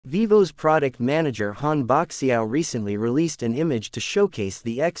Vivo's product manager Boxiao recently released an image to showcase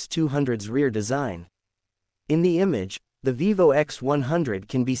the X200's rear design. In the image, the Vivo X100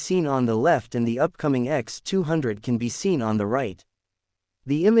 can be seen on the left and the upcoming X200 can be seen on the right.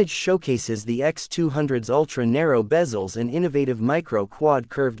 The image showcases the X200's ultra-narrow bezels and innovative micro-quad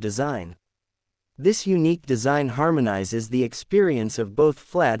curved design. This unique design harmonizes the experience of both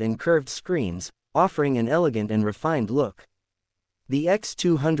flat and curved screens, offering an elegant and refined look. The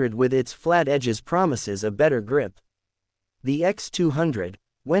X200 with its flat edges promises a better grip. The X200,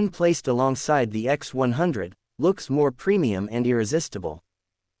 when placed alongside the X100, looks more premium and irresistible.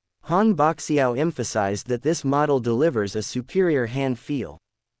 Boxiao emphasized that this model delivers a superior hand feel.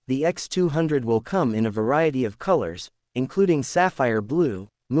 The X200 will come in a variety of colors, including sapphire blue,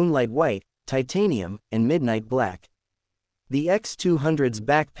 moonlight white, titanium, and midnight black. The X200's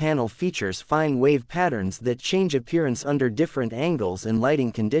back panel features fine wave patterns that change appearance under different angles and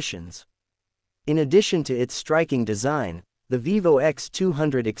lighting conditions. In addition to its striking design, the Vivo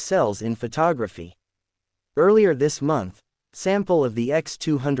X200 excels in photography. Earlier this month, a sample of the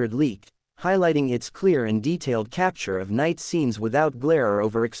X200 leaked, highlighting its clear and detailed capture of night scenes without glare or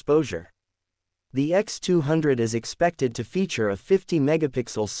overexposure. The X200 is expected to feature a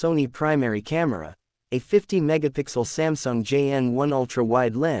 50-megapixel Sony primary camera, a 50-megapixel Samsung JN1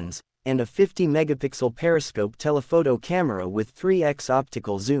 ultra-wide lens, and a 50-megapixel periscope telephoto camera with 3x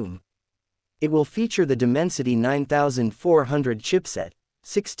optical zoom. It will feature the Dimensity 9400 chipset,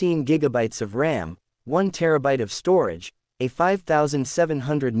 16 GB of RAM, 1 TB of storage, a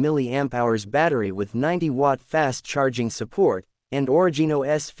 5700 mAh battery with 90-watt fast charging support, and Origino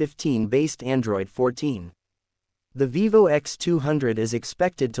S15-based Android 14. The Vivo X200 is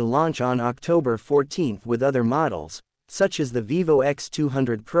expected to launch on October 14 with other models, such as the Vivo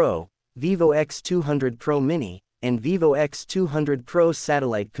X200 Pro, Vivo X200 Pro Mini, and Vivo X200 Pro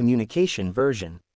satellite communication version.